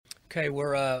Okay,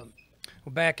 we're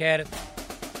back at it.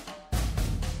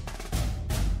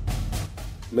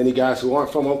 Many guys who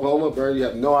aren't from Oklahoma, Barry, you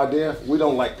have no idea. We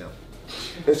don't like them.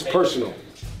 It's personal.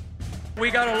 We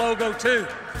got a logo too.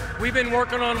 We've been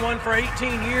working on one for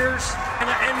 18 years,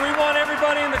 and we want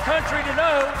everybody in the country to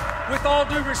know, with all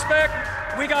due respect,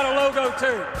 we got a logo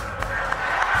too.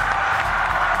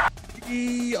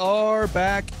 We are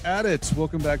back at it.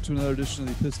 Welcome back to another edition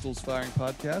of the Pistols Firing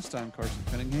Podcast. I'm Carson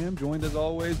Cunningham, joined as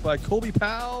always by Colby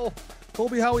Powell.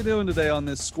 Colby, how are we doing today on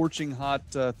this scorching hot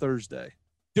Thursday?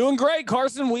 Doing great,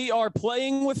 Carson. We are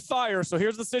playing with fire. So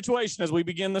here's the situation as we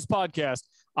begin this podcast.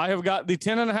 I have got the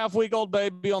 10-and-a-half-week-old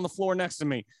baby on the floor next to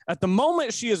me. At the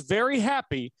moment, she is very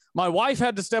happy. My wife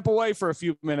had to step away for a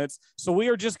few minutes. So we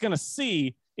are just going to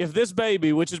see if this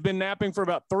baby, which has been napping for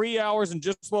about 3 hours and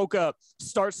just woke up,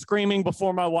 starts screaming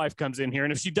before my wife comes in here.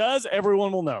 And if she does,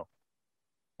 everyone will know.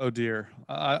 Oh, dear.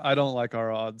 I don't like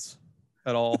our odds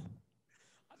at all.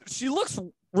 She looks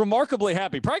remarkably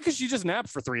happy, probably because she just napped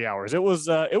for 3 hours. It was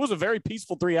a very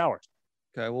peaceful 3 hours.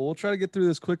 Okay, well, we'll try to get through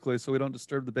this quickly so we don't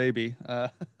disturb the baby.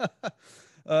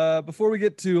 Before we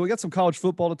got some college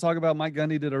football to talk about. Mike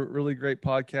Gundy did a really great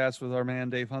podcast with our man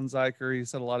Dave Hunziker. He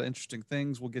said a lot of interesting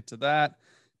things. We'll get to that.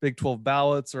 Big 12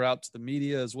 ballots are out to the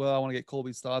media as well. I want to get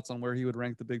Colby's thoughts on where he would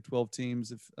rank the Big 12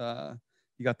 teams if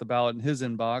he got the ballot in his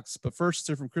inbox. But first,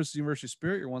 from Chris University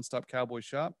Spirit, your one-stop Cowboy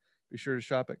shop. Be sure to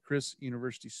shop at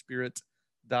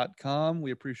chrisuniversityspirit.com.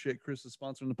 We appreciate Chris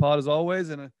sponsoring the pod as always.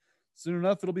 And soon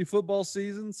enough, it'll be football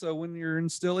season. So when you're in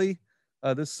Stilly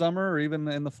this summer or even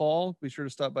in the fall, be sure to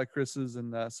stop by Chris's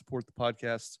and support the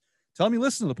podcast. Tell them you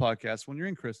listen to the podcast when you're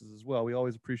in Chris's as well. We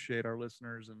always appreciate our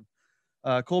listeners. And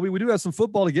Colby, we do have some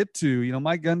football to get to. You know,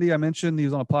 Mike Gundy, I mentioned he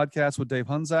was on a podcast with Dave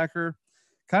Hunziker.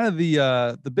 Kind of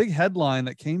the big headline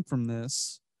that came from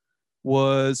this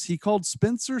was he called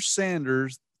Spencer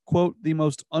Sanders, quote, the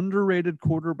most underrated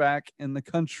quarterback in the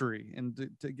country.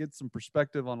 And to get some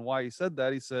perspective on why he said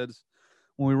that, he said,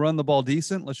 when we run the ball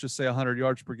decent, let's just say 100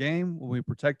 yards per game. When we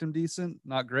protect him decent,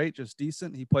 not great, just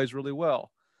decent, he plays really well.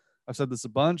 I've said this a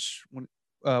bunch. When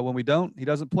we don't, he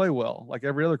doesn't play well, like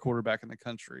every other quarterback in the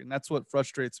country. And that's what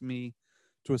frustrates me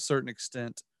to a certain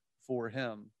extent for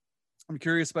him. I'm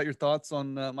curious about your thoughts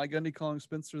on Mike Gundy calling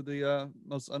Spencer the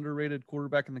most underrated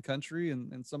quarterback in the country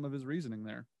and some of his reasoning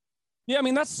there. Yeah, I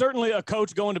mean, that's certainly a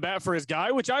coach going to bat for his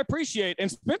guy, which I appreciate. And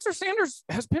Spencer Sanders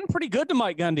has been pretty good to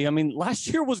Mike Gundy. I mean, last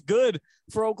year was good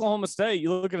for Oklahoma State.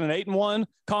 You look at an 8-1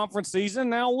 conference season.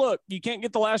 Now, look, you can't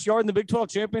get the last yard in the Big 12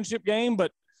 championship game,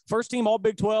 but first team all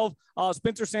Big 12.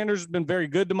 Spencer Sanders has been very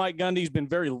good to Mike Gundy. He's been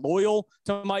very loyal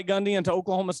to Mike Gundy and to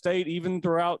Oklahoma State, even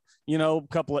throughout, a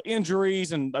couple of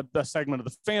injuries and a segment of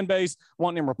the fan base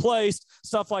wanting him replaced,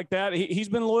 stuff like that. He's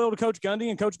been loyal to Coach Gundy,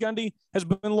 and Coach Gundy has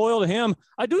been loyal to him.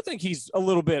 I do think he's a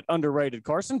little bit underrated,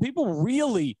 Carson. People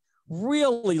really,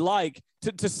 really like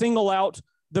to single out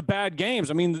the bad games.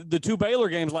 I mean, the two Baylor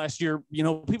games last year,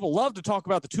 people love to talk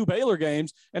about the two Baylor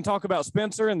games and talk about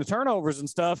Spencer and the turnovers and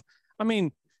stuff. I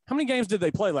mean, how many games did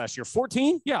they play last year?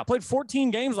 14? Yeah, played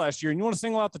 14 games last year. And you want to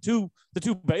single out the two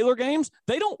Baylor games?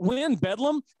 They don't win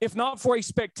Bedlam if not for a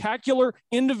spectacular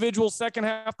individual second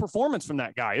half performance from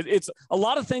that guy. It's a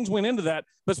lot of things went into that,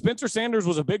 but Spencer Sanders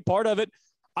was a big part of it.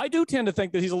 I do tend to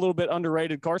think that he's a little bit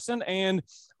underrated, Carson. And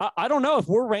I don't know if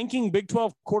we're ranking Big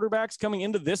 12 quarterbacks coming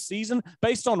into this season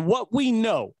based on what we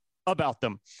know about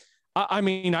them. I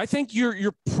mean, I think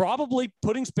you're probably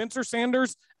putting Spencer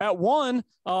Sanders at 1.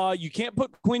 You can't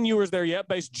put Quinn Ewers there yet,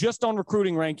 based just on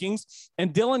recruiting rankings.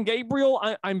 And Dylan Gabriel,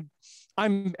 I'm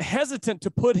hesitant to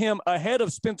put him ahead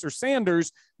of Spencer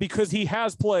Sanders because he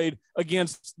has played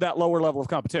against that lower level of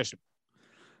competition.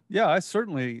 Yeah, I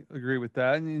certainly agree with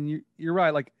that. And you're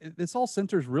right. Like, this all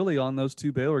centers really on those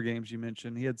two Baylor games you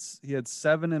mentioned. He had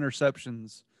 7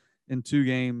 interceptions in 2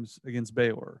 games against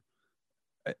Baylor.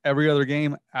 Every other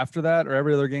game after that, or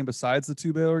every other game besides the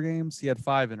 2 Baylor games, he had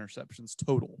 5 interceptions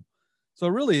total. So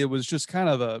really, it was just kind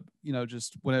of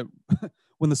just when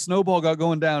the snowball got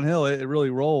going downhill, it really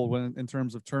rolled in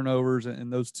terms of turnovers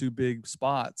and those 2 big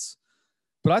spots.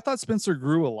 But I thought Spencer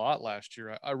grew a lot last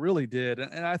year. I really did.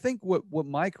 And I think what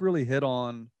Mike really hit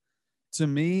on, to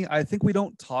me, I think we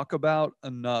don't talk about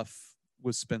enough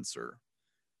with Spencer.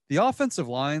 The offensive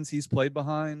lines he's played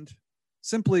behind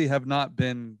simply have not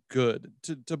been good,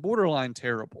 to borderline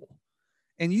terrible.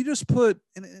 And you just put,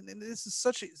 and this is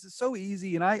so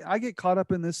easy. And I get caught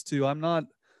up in this too. I'm not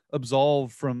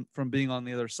absolved from being on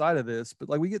the other side of this, but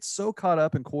like, we get so caught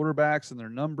up in quarterbacks and their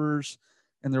numbers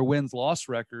and their wins-loss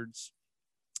records,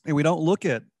 and we don't look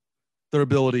at their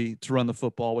ability to run the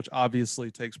football, which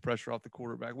obviously takes pressure off the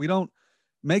quarterback. We don't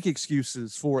make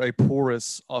excuses for a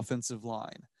porous offensive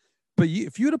line. But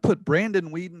if you'd have put Brandon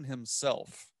Whedon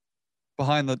himself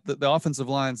behind the offensive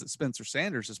lines that Spencer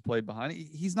Sanders has played behind,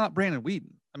 he's not Brandon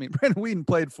Whedon. I mean, Brandon Whedon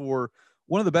played for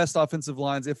one of the best offensive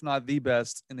lines, if not the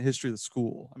best, in the history of the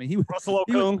school. I mean, Russell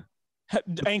Okung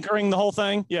anchoring the whole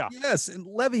thing. Yeah. Yes, and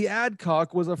Levy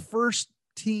Adcock was a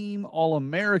first-team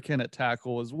All-American at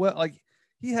tackle as well. Like,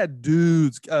 he had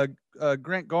dudes,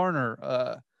 Grant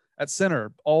Garner at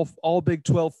center, all Big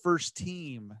 12 first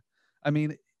team. I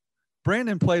mean,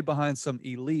 Brandon played behind some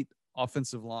elite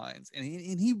offensive lines, and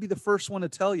he'd be the first one to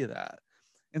tell you that.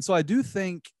 And so I do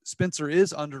think Spencer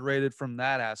is underrated from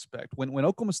that aspect. When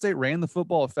Oklahoma State ran the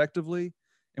football effectively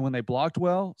and when they blocked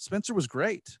well, Spencer was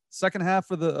great. Second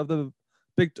half of the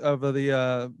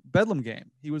Bedlam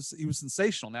game, he was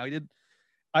sensational. Now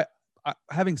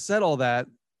having said all that,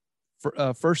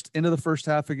 first into the first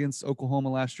half against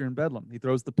Oklahoma last year in Bedlam, he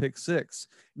throws the pick six,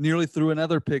 nearly threw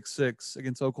another pick six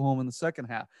against Oklahoma in the second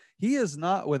half. He is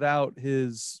not without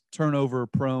his turnover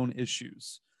prone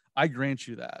issues. I grant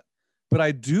you that. But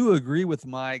I do agree with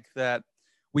Mike that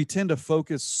we tend to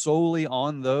focus solely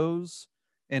on those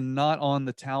and not on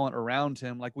the talent around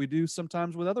him like we do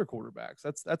sometimes with other quarterbacks.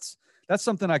 That's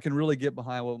something I can really get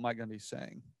behind what Mike Gundy's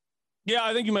saying. Yeah,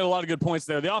 I think you made a lot of good points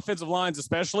there. The offensive lines,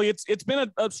 especially, it's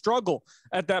been a struggle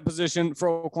at that position for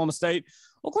Oklahoma State.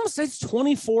 Oklahoma State's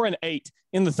 24-8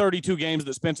 in the 32 games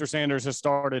that Spencer Sanders has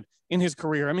started in his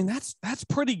career. I mean, that's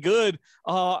pretty good.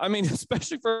 I mean,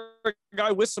 especially for a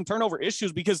guy with some turnover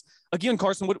issues, because again,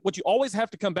 Carson, what you always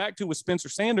have to come back to with Spencer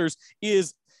Sanders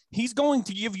is he's going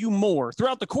to give you more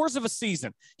throughout the course of a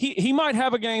season. He might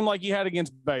have a game like he had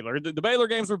against Baylor. The Baylor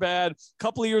games were bad. A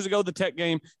couple of years ago, the Tech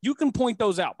game, you can point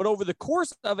those out. But over the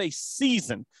course of a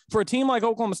season, for a team like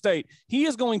Oklahoma State, he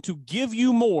is going to give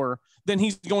you more than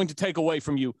he's going to take away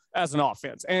from you as an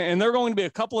offense. And there are going to be a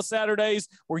couple of Saturdays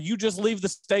where you just leave the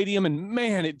stadium and,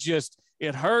 man,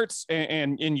 it hurts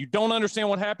and you don't understand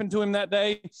what happened to him that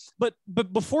day. But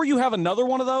before you have another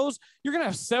one of those, you're going to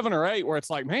have 7 or 8 where it's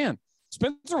like, man,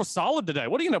 Spencer was solid today.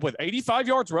 What do you end up with? 85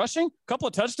 yards rushing, a couple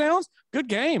of touchdowns, good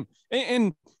game.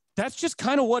 And that's just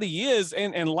kind of what he is.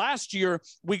 And last year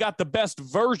we got the best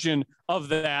version of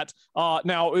that.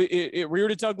 Now it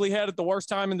reared its ugly head at the worst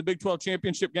time in the Big 12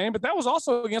 championship game, but that was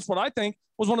also against what I think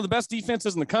was one of the best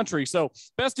defenses in the country. So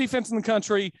best defense in the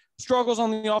country, struggles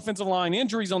on the offensive line,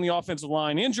 injuries on the offensive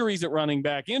line, injuries at running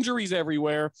back, injuries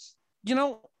everywhere. You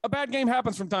know, a bad game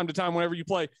happens from time to time whenever you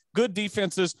play good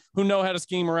defenses who know how to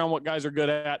scheme around what guys are good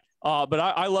at. But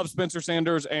I love Spencer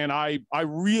Sanders, and I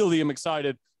really am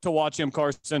excited to watch him,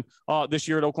 Carson, this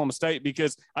year at Oklahoma State,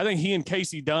 because I think he and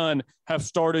Casey Dunn have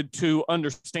started to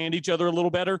understand each other a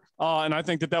little better. And I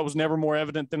think that was never more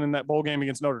evident than in that bowl game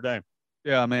against Notre Dame.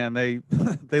 Yeah, man, they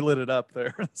lit it up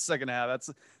there in the second half.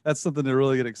 That's something to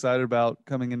really get excited about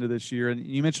coming into this year. And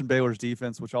you mentioned Baylor's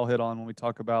defense, which I'll hit on when we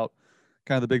talk about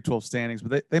kind of the Big 12 standings,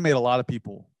 but they made a lot of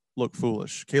people look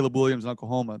foolish. Caleb Williams in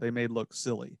Oklahoma, they made look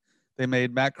silly. They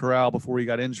made Matt Corral before he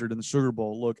got injured in the Sugar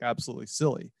Bowl look absolutely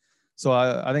silly. So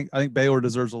I think Baylor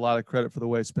deserves a lot of credit for the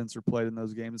way Spencer played in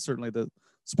those games. And certainly the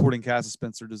supporting cast of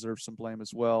Spencer deserves some blame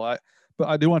as well. But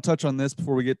I do want to touch on this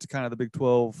before we get to kind of the Big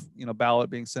 12, ballot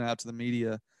being sent out to the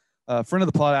media. Friend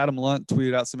of the pod, Adam Lunt,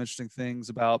 tweeted out some interesting things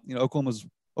about,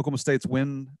 Oklahoma State's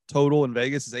win total in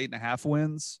Vegas is 8.5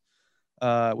 wins.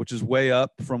 Which is way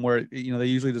up from where, they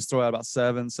usually just throw out about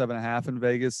 7.5 in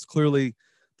Vegas. Clearly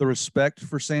the respect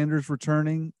for Sanders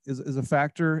returning is a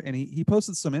factor. And he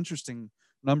posted some interesting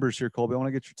numbers here, Colby. I want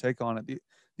to get your take on it.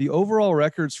 The overall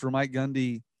records for Mike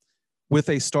Gundy with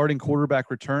a starting quarterback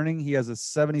returning, he has a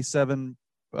 77%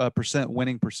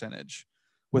 winning percentage.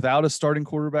 Without a starting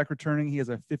quarterback returning, he has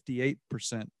a 58%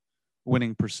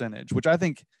 winning percentage, which I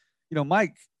think,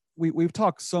 Mike, we've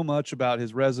talked so much about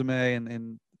his resume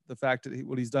and the fact that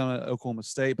what he's done at Oklahoma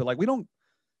State, but we don't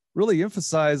really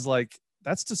emphasize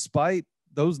that's despite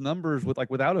those numbers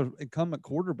without an incumbent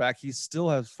quarterback, he still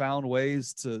has found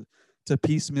ways to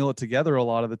piecemeal it together a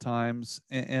lot of the times.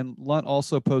 And Lunt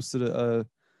also posted the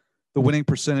winning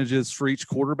percentages for each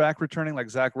quarterback returning, like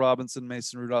Zach Robinson,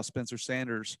 Mason Rudolph, Spencer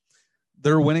Sanders.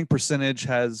 Their winning percentage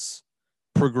has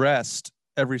progressed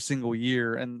every single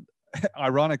year. And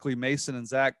ironically, Mason and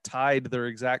Zach tied their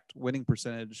exact winning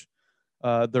percentage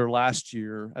their last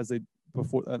year as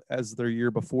their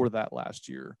year before that last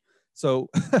year. So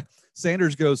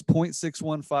Sanders goes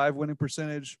 0.615 winning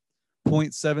percentage,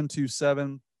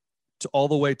 0.727 to all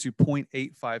the way to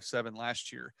 0.857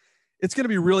 last year. It's going to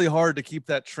be really hard to keep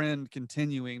that trend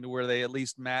continuing to where they at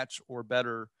least match or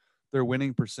better their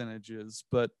winning percentages.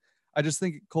 But I just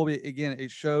think, Colby, again, it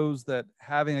shows that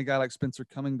having a guy like Spencer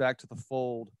coming back to the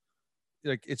fold,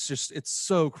 it's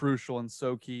so crucial and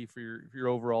so key for your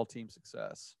overall team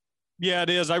success. Yeah,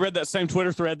 it is. I read that same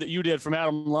Twitter thread that you did from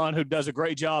Adam Lunn, who does a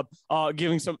great job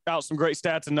giving out some great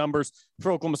stats and numbers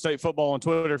for Oklahoma State football on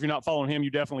Twitter. If you're not following him,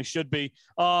 you definitely should be.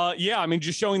 Yeah, I mean,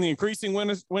 just showing the increasing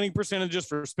winning percentages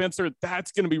for Spencer,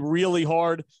 that's going to be really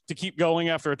hard to keep going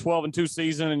after a 12-2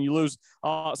 season, and you lose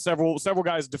several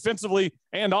guys defensively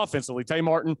and offensively. Tay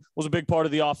Martin was a big part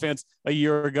of the offense a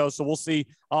year ago, so we'll see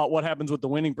what happens with the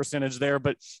winning percentage there.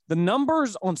 But the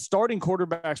numbers on starting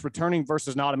quarterbacks returning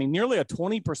versus not, I mean, nearly a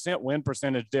 20% win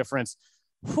percentage difference.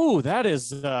 Whew, that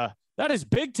is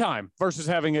big time versus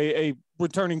having a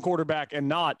returning quarterback and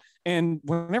not. And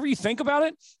whenever you think about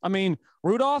it, I mean,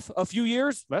 Rudolph, a few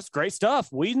years, that's great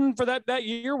stuff. Whedon for that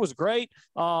year was great.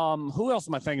 Who else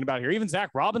am I thinking about here? Even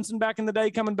Zach Robinson back in the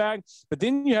day coming back. But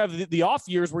then you have the off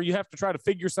years where you have to try to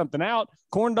figure something out.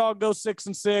 Corndog goes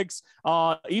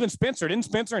 6-6. Even Spencer, didn't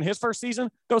Spencer in his first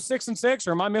season go 6-6,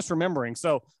 or am I misremembering?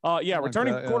 So yeah,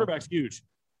 returning quarterback's huge.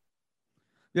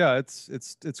 Yeah,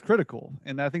 it's critical.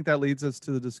 And I think that leads us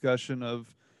to the discussion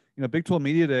of, Big 12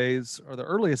 Media Days are the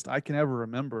earliest I can ever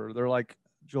remember. They're like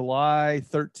July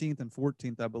 13th and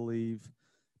 14th, I believe.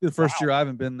 The first year I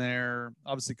haven't been there.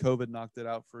 Obviously, COVID knocked it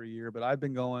out for a year, but I've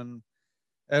been going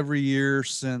every year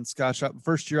since, the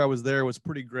first year I was there was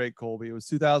pretty great, Colby. It was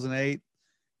 2008.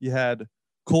 You had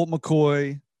Colt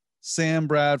McCoy, Sam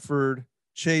Bradford,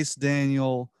 Chase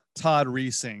Daniel, Todd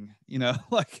Reesing,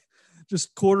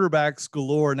 just quarterbacks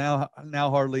galore. Now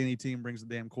hardly any team brings a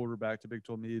damn quarterback to Big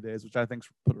 12 Media Days, which I think's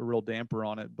put a real damper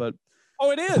on it. But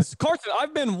it is. Carson,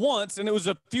 I've been once, and it was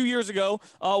a few years ago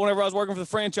whenever I was working for the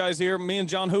franchise here. Me and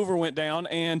John Hoover went down,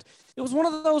 and it was one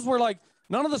of those where,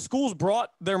 none of the schools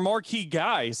brought their marquee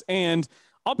guys. And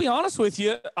I'll be honest with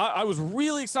you, I was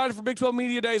really excited for Big 12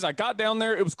 Media Days. I got down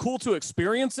there. It was cool to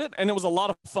experience it, and it was a lot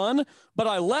of fun. But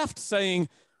I left saying,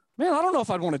 man, I don't know if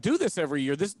I'd want to do this every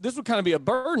year. This would kind of be a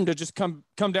burden to just come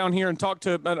down here and talk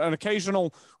to an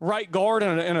occasional right guard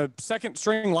and a second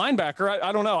string linebacker.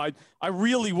 I don't know. I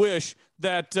really wish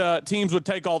that teams would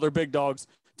take all their big dogs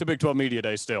to Big 12 Media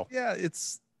Day still. Yeah,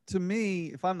 it's, to me,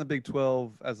 if I'm the Big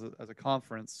 12 as a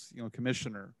conference,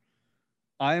 commissioner,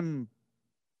 I'm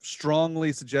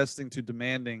strongly suggesting to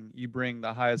demanding you bring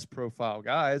the highest profile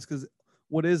guys, because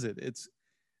what is it?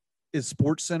 Is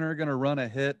SportsCenter going to run a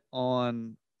hit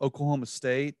on Oklahoma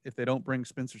State if they don't bring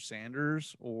Spencer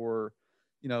Sanders? Or,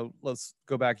 let's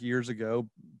go back years ago,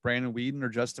 Brandon Whedon or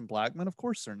Justin Blackman? Of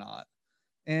course they're not.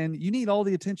 And you need all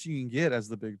the attention you can get as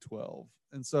the Big 12.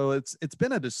 And so it's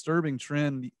been a disturbing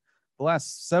trend the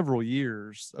last several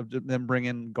years of them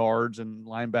bringing guards and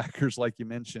linebackers, like you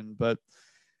mentioned. But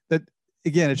that,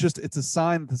 again, it's a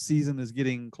sign that the season is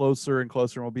getting closer and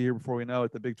closer, and we'll be here before we know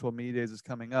it. The Big 12 Media Days is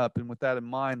coming up. And with that in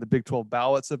mind, the Big 12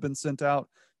 ballots have been sent out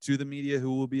to the media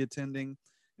who will be attending,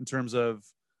 in terms of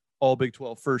all Big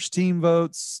 12 first team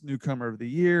votes, newcomer of the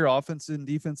year, offensive and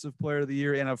defensive player of the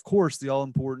year, and of course the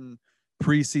all-important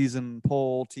preseason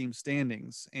poll team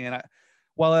standings. And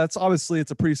while that's obviously it's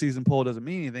a preseason poll, it doesn't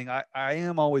mean anything. I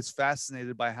am always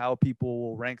fascinated by how people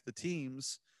will rank the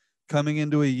teams coming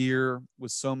into a year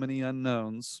with so many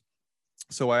unknowns.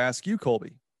 So I ask you,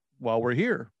 Colby, while we're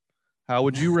here, how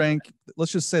would you rank,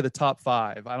 let's just say the top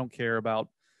 5? I don't care about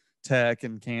Tech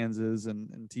and Kansas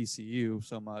and TCU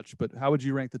so much, but how would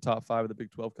you rank the top 5 of the Big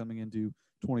 12 coming into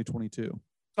 2022?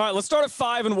 All right, let's start at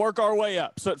 5 and work our way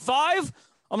up. So at 5,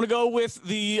 I'm going to go with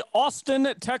the Austin,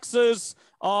 Texas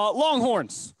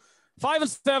Longhorns.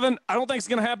 5-7. I don't think it's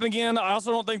going to happen again. I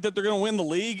also don't think that they're going to win the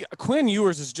league. Quinn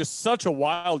Ewers is just such a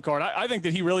wild card. I think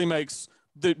that he really makes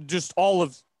just all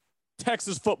of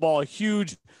Texas football a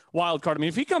huge wild card. I mean,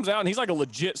 if he comes out and he's like a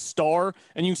legit star,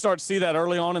 and you can start to see that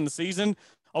early on in the season,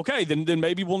 okay, then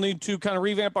maybe we'll need to kind of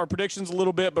revamp our predictions a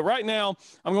little bit. But right now,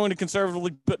 I'm going to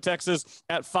conservatively put Texas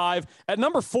at 5. At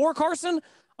number 4, Carson,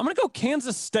 I'm going to go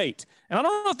Kansas State. And I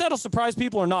don't know if that'll surprise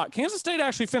people or not. Kansas State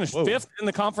actually finished 5th in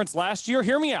the conference last year.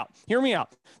 Hear me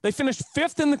out. They finished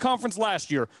 5th in the conference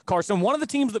last year, Carson. One of the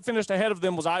teams that finished ahead of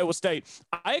them was Iowa State.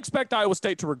 I expect Iowa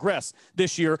State to regress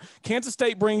this year. Kansas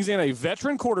State brings in a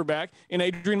veteran quarterback in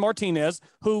Adrian Martinez,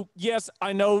 who, yes,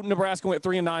 I know Nebraska went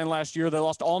 3-9 last year. They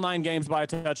lost all 9 games by a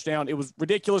touchdown. It was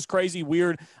ridiculous, crazy,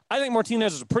 weird. I think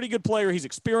Martinez is a pretty good player. He's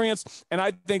experienced, and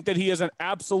I think that he is an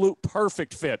absolute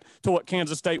perfect fit to what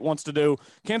Kansas State wants to do.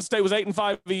 Kansas State was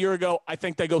 8-5 a year ago. I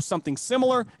think they go something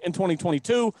similar in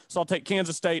 2022, so I'll take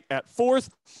Kansas State at 4th.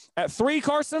 At 3,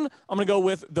 Carson, I'm going to go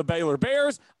with the Baylor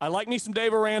Bears. I like me some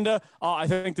Dave Aranda. I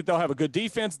think that they'll have a good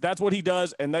defense. That's what he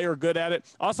does, and they are good at it.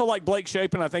 I also like Blake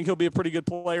Shapen. I think he'll be a pretty good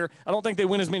player. I don't think they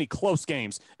win as many close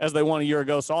games as they won a year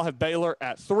ago, so I'll have Baylor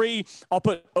at 3. I'll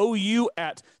put OU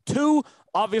at 2.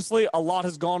 Obviously, a lot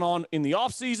has gone on in the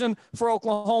offseason for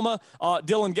Oklahoma.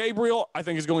 Dylan Gabriel, I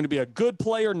think, is going to be a good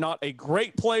player, not a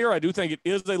great player. I do think it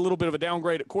is a little bit of a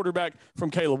downgrade at quarterback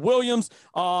from Caleb Williams.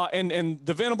 And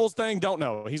the Venables thing, don't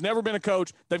know. He's never been a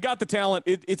coach. They've got the talent.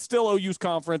 It's still OU's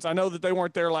conference. I know that they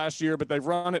weren't there last year, but they've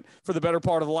run it for the better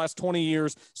part of the last 20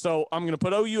 years. So I'm going to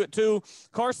put OU at 2.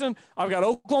 Carson, I've got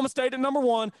Oklahoma State at number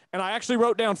 1, and I actually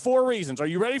wrote down 4 reasons. Are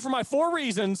you ready for my 4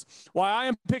 reasons why I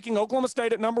am picking Oklahoma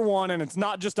State at number 1, and it's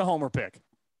not just a homer pick?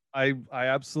 I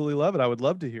absolutely love it. I would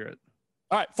love to hear it.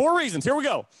 All right, 4 reasons. Here we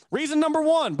go. Reason number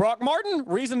 1, Brock Martin.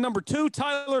 Reason number 2,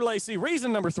 Tyler Lacey.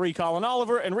 Reason number 3, Colin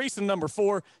Oliver. And reason number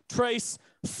 4, Trace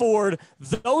Ford.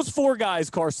 Those 4 guys,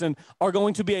 Carson, are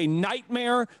going to be a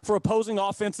nightmare for opposing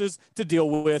offenses to deal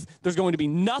with. There's going to be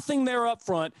nothing there up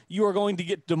front. You are going to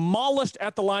get demolished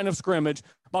at the line of scrimmage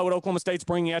by what Oklahoma State's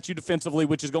bringing at you defensively,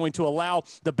 which is going to allow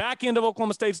the back end of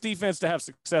Oklahoma State's defense to have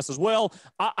success as well.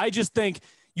 I just think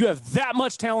you have that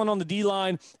much talent on the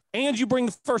D-line, and you bring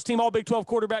the first-team All-Big 12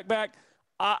 quarterback back.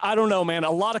 I don't know, man.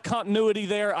 A lot of continuity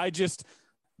there.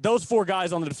 Those 4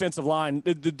 guys on the defensive line,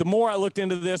 the more I looked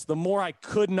into this, the more I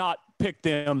could not pick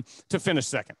them to finish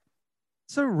second.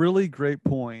 It's a really great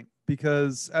point,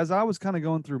 because as I was kind of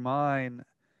going through mine,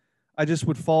 I just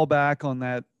would fall back on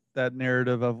that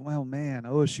narrative of, well, man,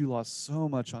 OSU lost so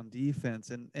much on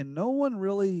defense, and no one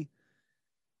really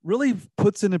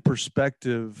puts into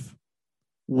perspective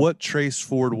what Trace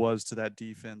Ford was to that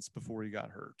defense before he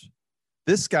got hurt.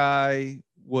 This guy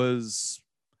was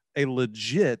a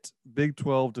legit Big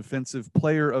 12 Defensive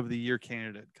Player of the Year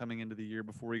candidate coming into the year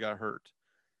before he got hurt.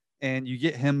 And you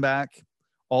get him back,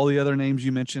 all the other names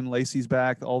you mentioned, Lacey's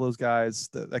back, all those guys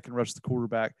that can rush the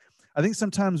quarterback. I think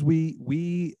sometimes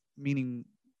we meaning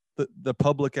the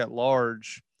public at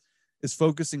large, is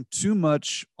focusing too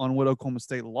much on what Oklahoma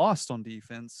State lost on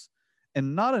defense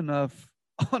and not enough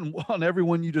on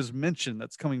everyone you just mentioned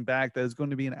that's coming back that is going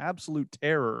to be an absolute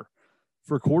terror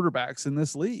for quarterbacks in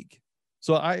this league.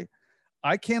 So I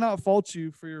cannot fault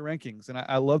you for your rankings, and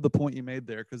I love the point you made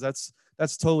there, because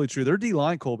that's totally true. Their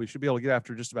D-line, Colby, should be able to get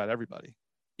after just about everybody.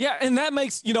 Yeah, and that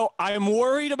makes, I'm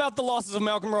worried about the losses of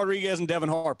Malcolm Rodriguez and Devin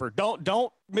Harper.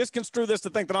 Don't misconstrue this to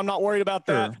think that I'm not worried about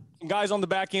that. Sure. Guys on the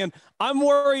back end, I'm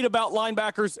worried about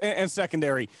linebackers and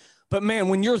secondary. But, man,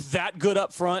 when you're that good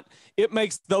up front, it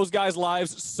makes those guys'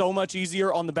 lives so much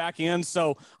easier on the back end.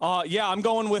 So, I'm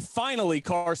going with finally,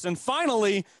 Carson.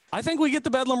 Finally, I think we get the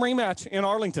Bedlam rematch in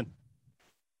Arlington.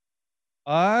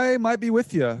 I might be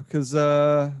with you, because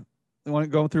you want to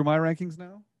go through my rankings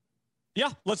now?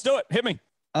 Yeah, let's do it. Hit me.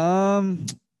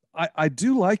 I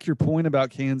do like your point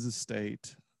about Kansas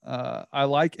State. I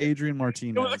like Adrian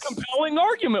Martinez. It was a compelling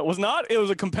argument, was not? It was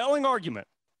a compelling argument.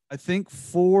 I think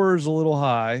 4 is a little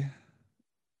high.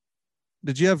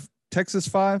 Did you have Texas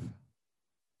 5?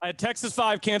 I had Texas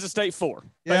 5, Kansas State 4.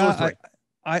 Yeah,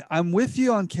 I'm with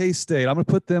you on K-State. I'm going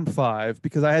to put them 5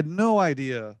 because I had no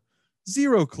idea,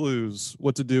 0 clues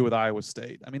what to do with Iowa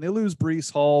State. I mean, they lose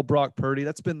Breece Hall, Brock Purdy.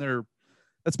 That's been their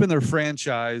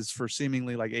franchise for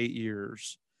seemingly like 8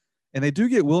 years. And they do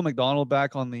get Will McDonald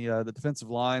back on the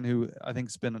defensive line, who I think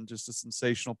has been just a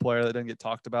sensational player that doesn't get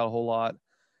talked about a whole lot.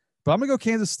 But I'm going to go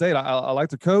Kansas State. I like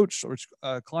the coach,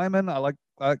 Kleiman. I like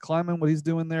Kleiman, what he's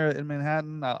doing there in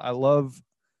Manhattan. I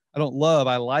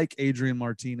like Adrian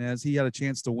Martinez. He had a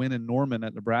chance to win in Norman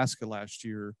at Nebraska last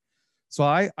year. So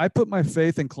I put my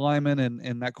faith in Kleiman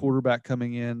and that quarterback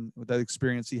coming in with that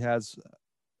experience he has.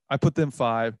 I put them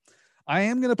 5. I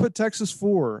am going to put Texas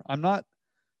 4. I'm not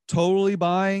totally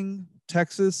buying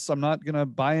Texas. I'm not going to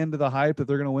buy into the hype that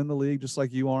they're going to win the league, just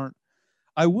like you aren't.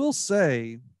 I will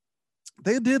say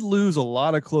they did lose a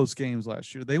lot of close games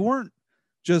last year. They weren't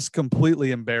just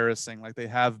completely embarrassing like they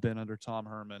have been under Tom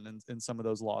Herman in some of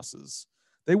those losses.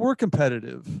 They were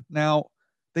competitive. Now,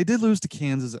 they did lose to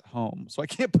Kansas at home, so I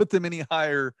can't put them any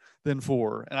higher than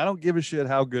 4. And I don't give a shit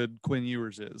how good Quinn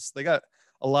Ewers is. They got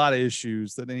a lot of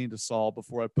issues that they need to solve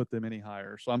before I put them any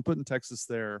higher. So I'm putting Texas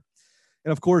there.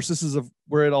 And, of course, this is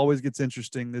where it always gets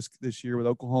interesting this year with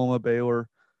Oklahoma, Baylor,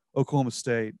 Oklahoma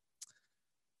State.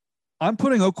 I'm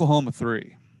putting Oklahoma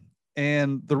 3.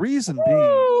 And the reason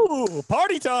being –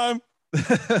 party time.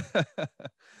 The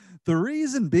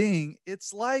reason being,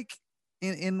 it's like –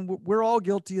 and we're all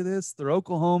guilty of this. They're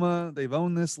Oklahoma. They've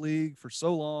owned this league for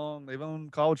so long. They've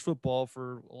owned college football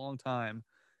for a long time.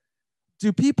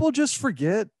 Do people just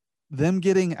forget them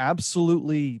getting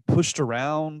absolutely pushed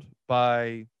around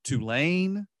by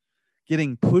Tulane,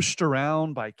 getting pushed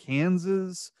around by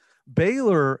Kansas,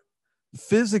 Baylor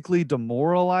physically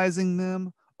demoralizing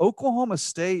them, Oklahoma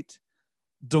State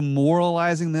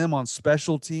demoralizing them on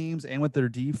special teams and with their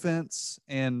defense,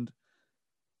 and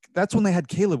that's when they had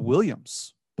Caleb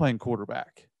Williams playing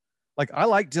quarterback. Like, I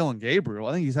like Dylan Gabriel.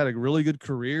 I think he's had a really good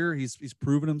career. He's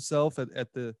proven himself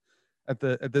at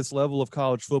this level of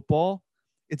college football.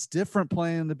 It's different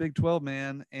playing in the Big 12,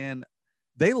 man. And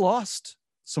they lost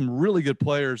some really good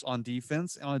players on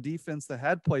defense, and on a defense that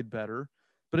had played better,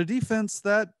 but a defense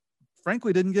that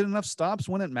frankly didn't get enough stops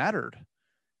when it mattered.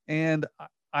 And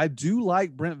I do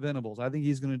like Brent Venables. I think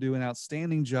he's going to do an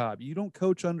outstanding job. You don't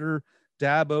coach under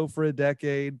Dabo for a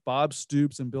decade, Bob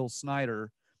Stoops and Bill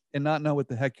Snyder, and not know what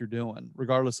the heck you're doing,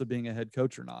 regardless of being a head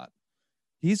coach or not.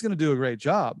 He's going to do a great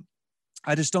job.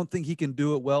 I just don't think he can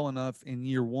do it well enough in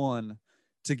year one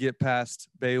to get past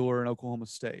Baylor and Oklahoma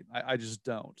State. I just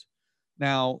don't.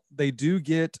 Now,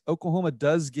 Oklahoma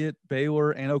does get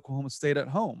Baylor and Oklahoma State at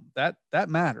home. That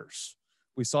matters.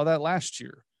 We saw that last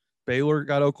year. Baylor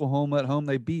got Oklahoma at home.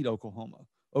 They beat Oklahoma.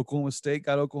 Oklahoma State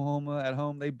got Oklahoma at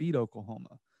home. They beat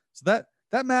Oklahoma. So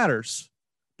that matters.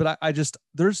 But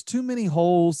there's too many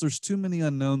holes. There's too many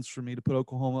unknowns for me to put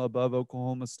Oklahoma above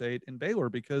Oklahoma State and Baylor,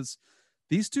 because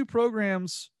these two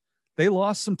programs, they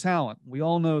lost some talent. We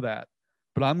all know that.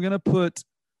 But I'm going to put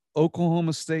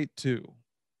Oklahoma State 2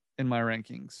 in my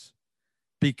rankings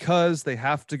because they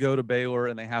have to go to Baylor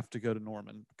and they have to go to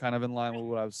Norman, kind of in line with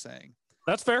what I was saying.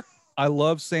 That's fair. I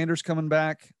love Sanders coming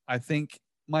back. I think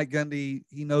Mike Gundy,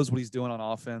 he knows what he's doing on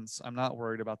offense. I'm not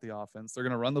worried about the offense. They're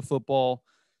going to run the football.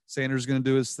 Sanders is going to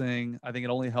do his thing. I think it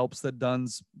only helps that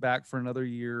Dunn's back for another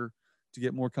year to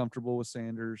get more comfortable with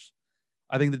Sanders.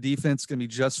 I think the defense is going to be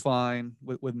just fine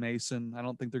with Mason. I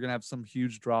don't think they're going to have some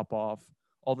huge drop-off.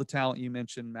 All the talent you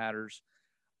mentioned matters.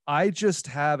 I just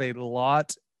have a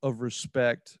lot of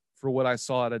respect for what I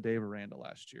saw out of Dave Aranda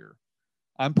last year.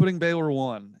 I'm putting Baylor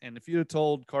 1. And if you'd have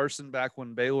told Carson back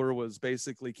when Baylor was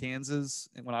basically Kansas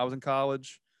and when I was in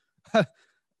college,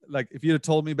 like if you'd have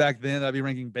told me back then I'd be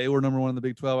ranking Baylor number 1 in the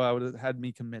Big 12, I would have had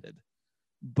me committed.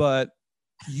 But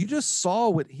you just saw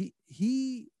what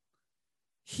he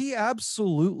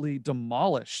absolutely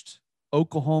demolished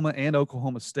Oklahoma and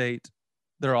Oklahoma State,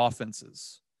 their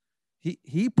offenses.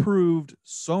 He proved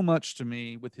so much to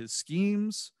me with his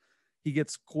schemes. He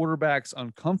gets quarterbacks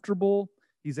uncomfortable.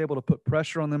 He's able to put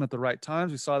pressure on them at the right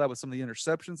times. We saw that with some of the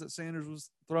interceptions that Sanders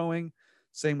was throwing.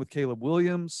 Same with Caleb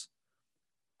Williams.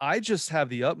 I just have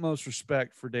the utmost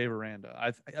respect for Dave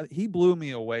Aranda. He blew me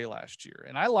away last year,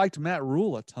 and I liked Matt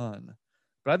Rule a ton,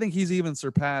 but I think he's even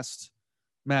surpassed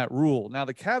Matt Rule. Now,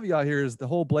 the caveat here is the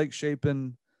whole Blake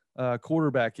Shapen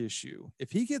quarterback issue.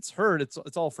 If he gets hurt, it's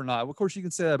all for naught. Of course, you can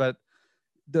say that about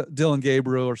Dylan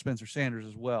Gabriel or Spencer Sanders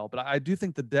as well, but I do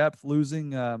think the depth,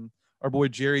 losing our boy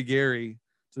Jerry Gary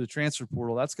to the transfer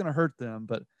portal, that's going to hurt them.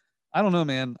 But I don't know,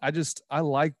 man. I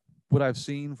like what I've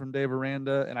seen from Dave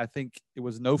Aranda, and I think it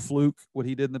was no fluke what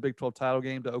he did in the Big 12 title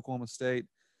game to Oklahoma State.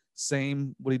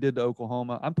 Same what he did to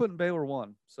Oklahoma. I'm putting Baylor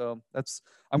 1. So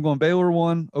I'm going Baylor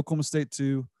 1, Oklahoma State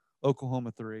 2,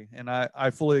 Oklahoma 3. And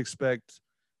I fully expect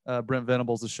Brent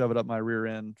Venables to shove it up my rear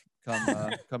end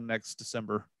come next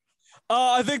December.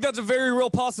 I think that's a very real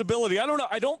possibility. I don't know.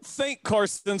 I don't think,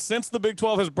 Carson, since the Big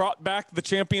 12 has brought back the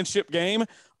championship game,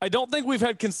 I don't think we've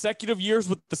had consecutive years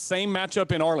with the same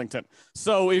matchup in Arlington.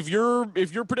 So if your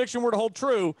prediction were to hold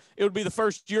true, it would be the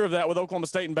first year of that with Oklahoma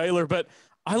State and Baylor. But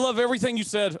I love everything you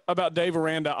said about Dave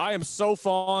Aranda. I am so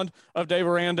fond of Dave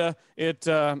Aranda.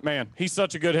 Man, he's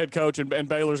such a good head coach, and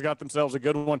Baylor's got themselves a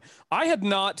good one. I had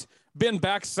not been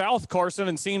back south, Carson,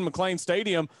 and seen McLean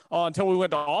Stadium until we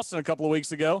went to Austin a couple of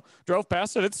weeks ago. Drove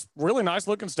past it. It's a really nice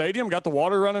looking stadium. Got the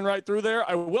water running right through there.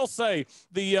 I will say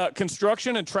the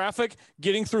construction and traffic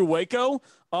getting through Waco,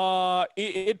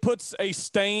 it puts a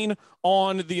stain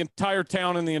on the entire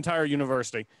town and the entire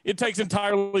university. It takes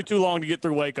entirely too long to get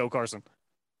through Waco, Carson.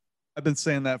 I've been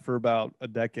saying that for about a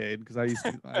decade because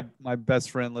my best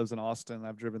friend lives in Austin.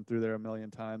 I've driven through there a million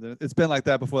times. And it's been like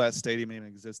that before that stadium even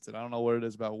existed. I don't know what it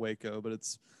is about Waco, but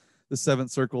it's the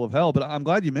seventh circle of hell. But I'm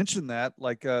glad you mentioned that.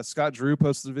 Like Scott Drew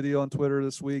posted a video on Twitter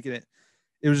this week, and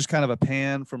it was just kind of a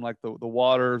pan from like the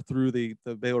water through the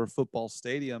Baylor football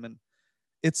stadium. And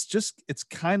it's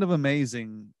kind of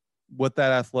amazing what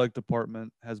that athletic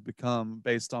department has become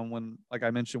based on when, like I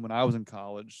mentioned, when I was in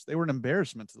college, they were an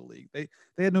embarrassment to the league. They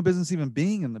had no business even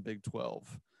being in the Big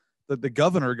 12. The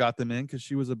governor got them in because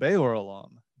she was a Baylor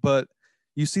alum. But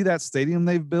you see that stadium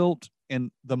they've built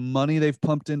and the money they've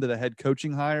pumped into the head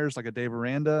coaching hires, like a Dave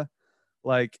Aranda,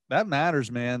 like that matters,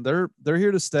 man. They're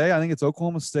here to stay. I think it's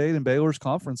Oklahoma State and Baylor's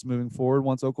conference moving forward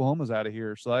once Oklahoma's out of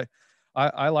here. So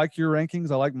I like your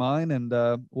rankings. I like mine, and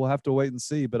we'll have to wait and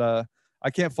see. But I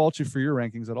can't fault you for your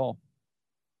rankings at all.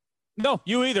 No,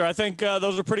 you either. I think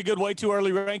those are pretty good way too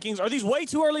early rankings. Are these way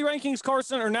too early rankings,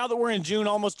 Carson, or now that we're in June,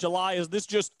 almost July, is this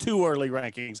just too early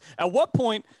rankings? At what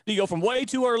point do you go from way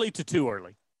too early to too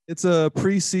early? It's a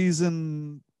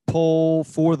preseason poll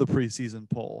for the preseason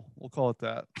poll. We'll call it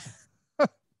that.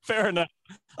 Fair enough.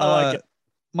 I like it.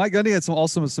 Mike Gundy had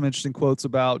some interesting quotes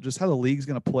about just how the league's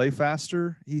going to play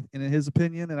faster, in his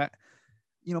opinion. And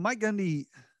Mike Gundy,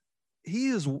 he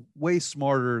is way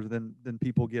smarter than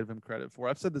people give him credit for.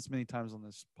 I've said this many times on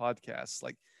this podcast.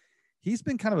 Like, he's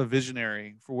been kind of a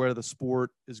visionary for where the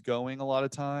sport is going a lot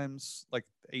of times. Like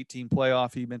the 18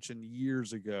 playoff he mentioned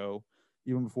years ago,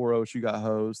 even before OSU got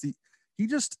hosed.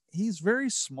 He's very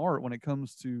smart when it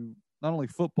comes to not only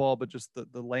football, but just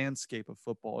the landscape of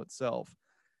football itself.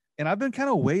 And I've been kind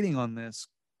of waiting on this,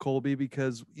 Colby,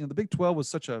 because, the Big 12 was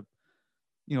such a,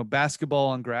 basketball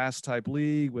on grass type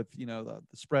league with, the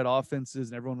spread offenses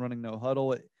and everyone running no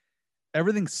huddle.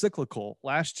 Everything's cyclical.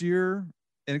 Last year,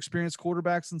 inexperienced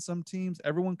quarterbacks in some teams,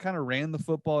 everyone kind of ran the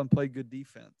football and played good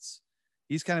defense.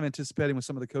 He's kind of anticipating with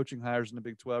some of the coaching hires in the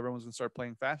Big 12, everyone's going to start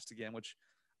playing fast again, which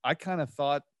I kind of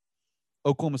thought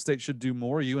Oklahoma State should do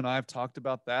more. You and I have talked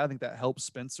about that. I think that helps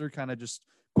Spencer kind of just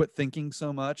quit thinking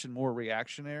so much and more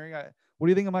reactionary. What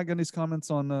do you think of Mike Gundy's comments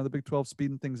on the Big 12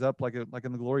 speeding things up like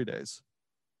in the glory days?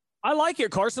 I like it,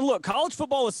 Carson. Look, college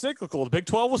football is cyclical. The Big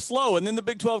 12 was slow, and then the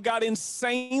Big 12 got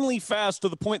insanely fast to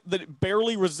the point that it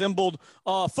barely resembled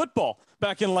football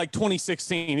back in like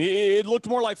 2016. It looked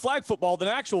more like flag football than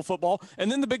actual football,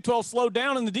 and then the Big 12 slowed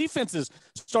down and the defenses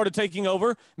started taking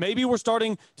over. Maybe we're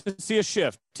starting to see a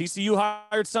shift. TCU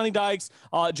hired Sonny Dykes.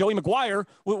 Joey McGuire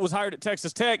was hired at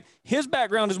Texas Tech. His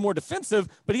background is more defensive,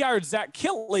 but he hired Zach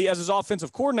Kiltley as his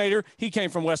offensive coordinator. He came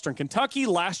from Western Kentucky.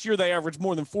 Last year, they averaged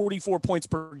more than 44 points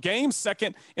per game,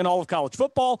 second in all of college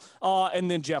football.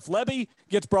 And then Jeff Lebby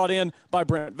gets brought in by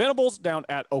Brent Venables down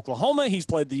at Oklahoma. He's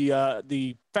played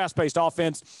the fast-paced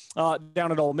offense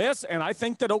down at Ole Miss, and I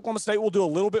think that Oklahoma State will do a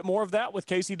little bit more of that with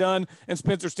Casey Dunn and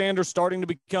Spencer Sanders starting to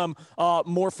become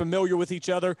more familiar with each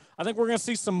other. I think we're going to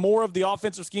see some more of the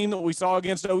offensive scheme that we saw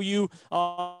against OU,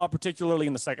 particularly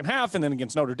in the second half, and then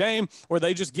against Notre Dame, where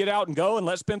they just get out and go and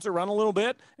let Spencer run a little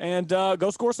bit and go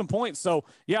score some points. So,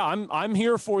 yeah, I'm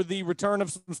here for the return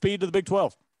of some speed to the Big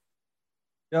 12.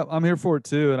 Yeah, I'm here for it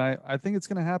too, and I think it's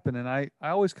going to happen. And I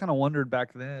always kind of wondered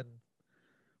back then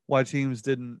why teams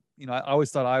didn't, I always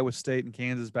thought Iowa State and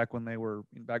Kansas back when they were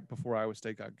back before Iowa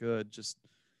State got good,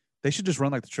 they should just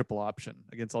run like the triple option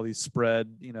against all these spread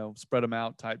them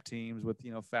out type teams with,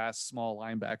 fast, small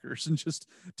linebackers and just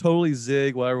totally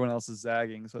zig while everyone else is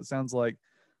zagging. So it sounds like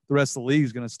the rest of the league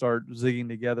is going to start zigging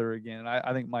together again. And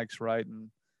I think Mike's right. And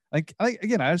I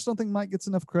just don't think Mike gets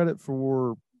enough credit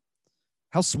for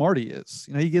how smart he is.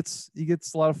 He gets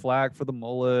a lot of flack for the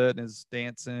mullet and his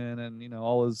dancing and,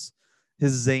 all his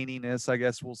zaniness, I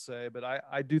guess we'll say. But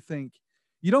I do think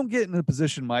you don't get in the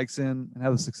position Mike's in and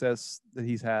have the success that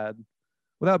he's had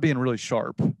without being really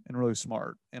sharp and really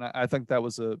smart. And I think that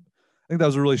was a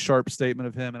really sharp statement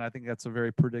of him. And I think that's a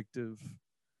very predictive,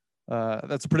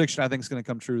 that's a prediction I think is going to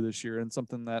come true this year, and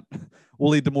something that will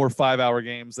lead to more 5-hour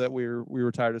games that we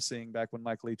were tired of seeing back when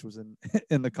Mike Leach was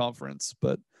in the conference.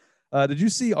 But did you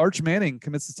see Arch Manning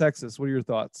commits to Texas? What are your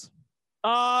thoughts?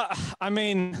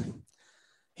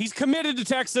 He's committed to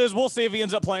Texas. We'll see if he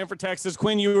ends up playing for Texas.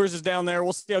 Quinn Ewers is down there.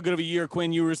 We'll see how good of a year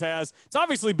Quinn Ewers has. It's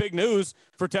obviously big news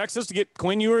for Texas to get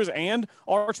Quinn Ewers and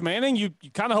Arch Manning. You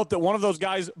kind of hope that one of those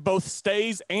guys both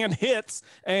stays and hits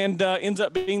and ends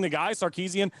up being the guy.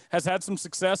 Sarkisian has had some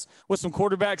success with some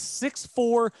quarterbacks.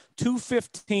 6'4",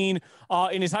 215.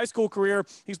 In his high school career,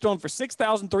 he's thrown for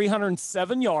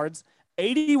 6,307 yards,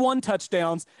 81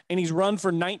 touchdowns, and he's run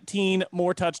for 19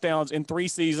 more touchdowns in 3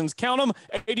 seasons. Count them,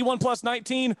 81 plus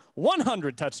 19,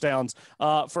 100 touchdowns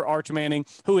for Arch Manning,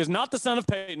 who is not the son of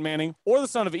Peyton Manning or the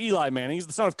son of Eli Manning. He's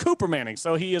the son of Cooper Manning,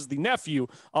 so he is the nephew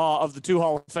of the 2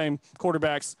 Hall of Fame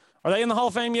quarterbacks. Are they in the Hall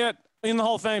of Fame yet? In the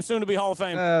Hall of Fame, soon to be Hall of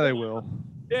Fame. They will.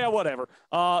 Yeah, whatever.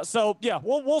 So yeah,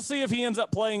 we'll see if he ends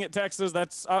up playing at Texas.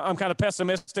 I'm kind of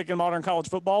pessimistic in modern college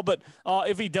football, but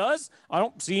if he does, I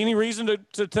don't see any reason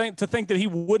to think that he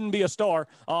wouldn't be a star.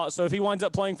 So if he winds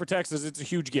up playing for Texas, it's a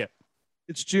huge get.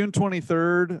 It's June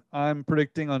 23rd. I'm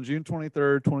predicting on June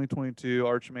 23rd, 2022,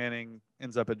 Arch Manning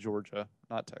ends up at Georgia,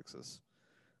 not Texas.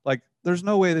 Like, there's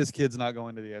no way this kid's not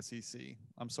going to the SEC.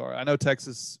 I'm sorry. I know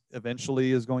Texas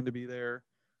eventually is going to be there.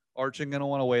 Arch ain't going to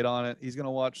want to wait on it. He's going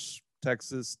to watch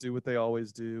Texas do what they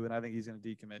always do, and I think he's going to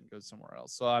decommit and go somewhere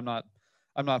else. So I'm not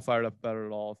fired up about it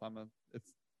at all.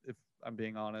 If I'm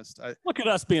being honest, look at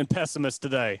us being pessimists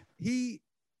today. He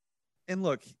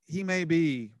may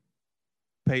be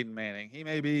Peyton Manning. He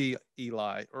may be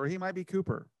Eli, or he might be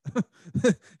Cooper,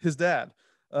 his dad.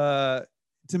 To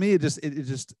me,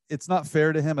 it's not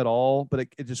fair to him at all, but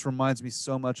it just reminds me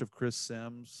so much of Chris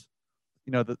Sims,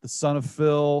 the son of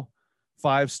Phil,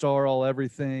 5-star all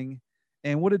everything.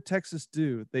 And what did Texas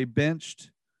do? They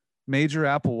benched Major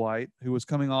Applewhite, who was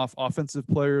coming off Offensive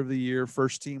Player of the Year,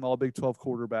 first team All Big 12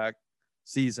 quarterback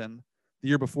season. The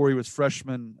year before, he was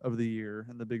Freshman of the Year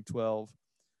in the Big 12.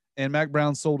 And Mac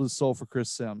Brown sold his soul for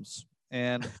Chris Sims.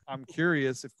 And I'm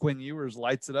curious if Quinn Ewers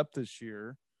lights it up this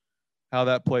year, how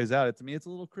that plays out. To me, it's a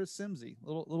little Chris Simsy,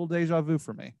 little deja vu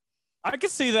for me. I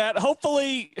can see that.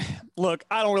 Hopefully, look,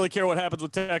 I don't really care what happens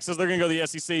with Texas. They're going to go to the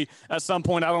SEC at some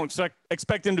point. I don't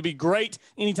expect them to be great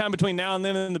anytime between now and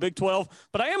then in the Big 12.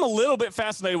 But I am a little bit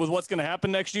fascinated with what's going to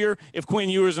happen next year if Quinn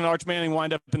Ewers and Arch Manning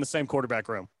wind up in the same quarterback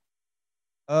room.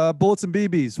 Bullets and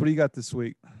BBs. What do you got this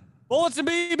week? Bullets and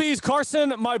BBs,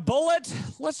 Carson. My bullet,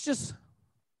 let's just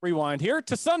rewind here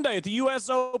to Sunday at the U.S.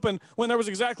 Open when there was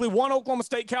exactly one Oklahoma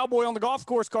State Cowboy on the golf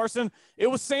course, Carson. It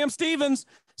was Sam Stevens.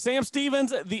 Sam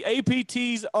Stevens, the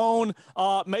APT's own,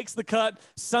 makes the cut.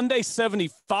 Sunday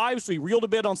 75, so he reeled a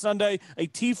bit on Sunday. A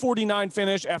T49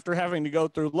 finish after having to go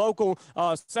through local,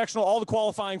 sectional, all the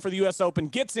qualifying for the U.S. Open.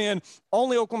 Gets in,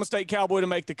 only Oklahoma State Cowboy to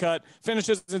make the cut.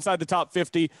 Finishes inside the top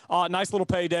 50. Nice little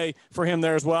payday for him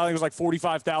there as well. I think it was like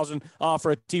 $45,000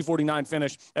 for a T49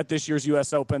 finish at this year's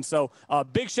U.S. Open. So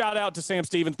big shout out to Sam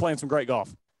Stevens playing some great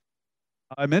golf.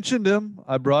 I mentioned him.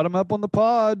 I brought him up on the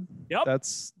pod. Yep.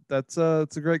 That's a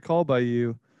great call by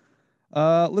you.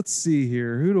 Let's see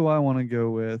here. Who do I want to go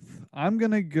with? I'm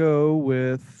going to go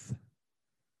with,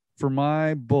 for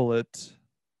my bullet,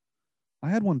 I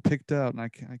had one picked out, and I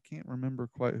can't remember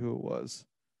quite who it was.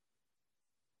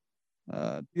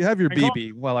 You have your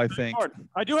BB while I think.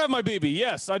 I do have my BB.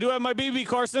 Yes, I do have my BB,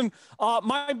 Carson.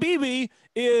 My BB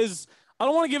is – I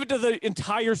don't want to give it to the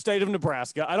entire state of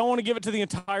Nebraska. I don't want to give it to the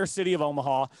entire city of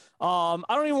Omaha. I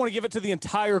don't even want to give it to the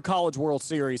entire College World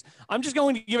Series. I'm just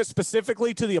going to give it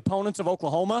specifically to the opponents of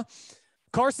Oklahoma.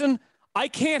 Carson, I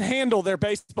can't handle their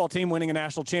baseball team winning a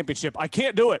national championship. I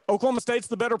can't do it. Oklahoma State's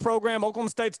the better program.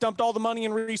 Oklahoma State's dumped all the money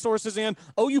and resources in.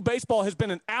 OU baseball has been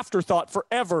an afterthought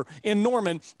forever in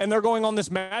Norman, and they're going on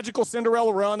this magical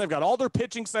Cinderella run. They've got all their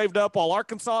pitching saved up while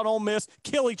Arkansas and Ole Miss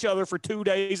kill each other for 2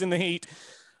 days in the heat.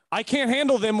 I can't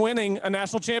handle them winning a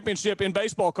national championship in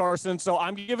baseball, Carson, so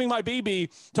I'm giving my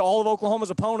BB to all of Oklahoma's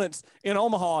opponents in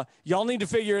Omaha. Y'all need to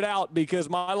figure it out because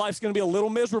my life's going to be a little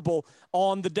miserable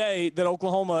on the day that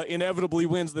Oklahoma inevitably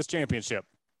wins this championship.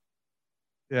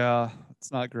 Yeah,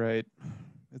 it's not great.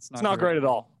 It's not great at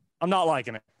all. I'm not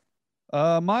liking it.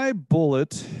 My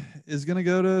bullet is going to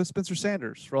go to Spencer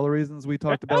Sanders for all the reasons we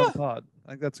talked about on the pod.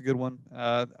 I think that's a good one.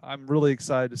 I'm really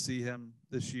excited to see him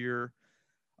this year.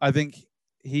 I think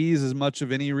he's as much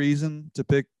of any reason to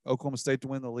pick Oklahoma State to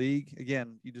win the league.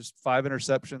 Again, you just 5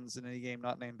 interceptions in any game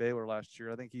not named Baylor last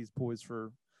year. I think he's poised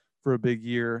for a big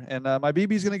year. And my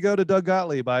BB is going to go to Doug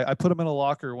Gottlieb. I put him in a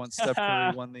locker once Steph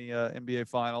Curry won the NBA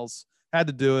Finals. Had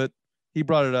to do it. He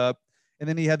brought it up. And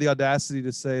then he had the audacity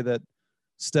to say that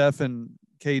Steph and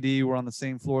KD were on the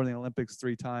same floor in the Olympics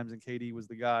 3 times, and KD was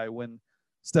the guy when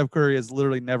Steph Curry has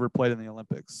literally never played in the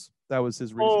Olympics. That was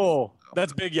his reason. Oh,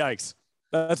 that's big yikes.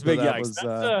 That's big yikes.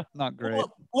 That's not great.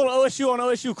 Little OSU on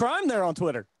OSU crime there on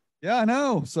Twitter. Yeah, I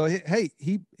know. So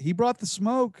he brought the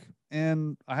smoke,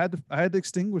 and I had to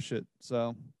extinguish it.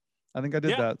 So I think I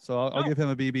did that. So I'll give him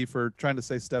a BB for trying to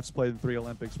say Steph's played in 3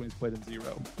 Olympics when he's played in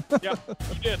 0. Yeah,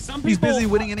 he did. He's busy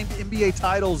winning NBA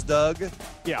titles, Doug.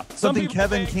 Yeah, something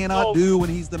Kevin cannot do when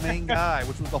he's the main guy,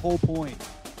 which was the whole point.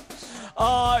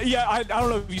 I don't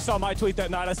know if you saw my tweet that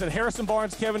night. I said Harrison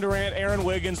Barnes, Kevin Durant, Aaron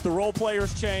Wiggins. The role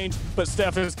players change, but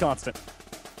Steph is constant.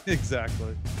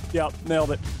 Exactly. Yep,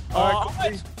 nailed it. All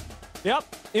right.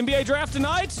 Yep, NBA draft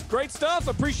tonight. Great stuff.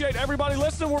 Appreciate everybody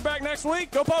listening. We're back next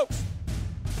week. Go Pokes.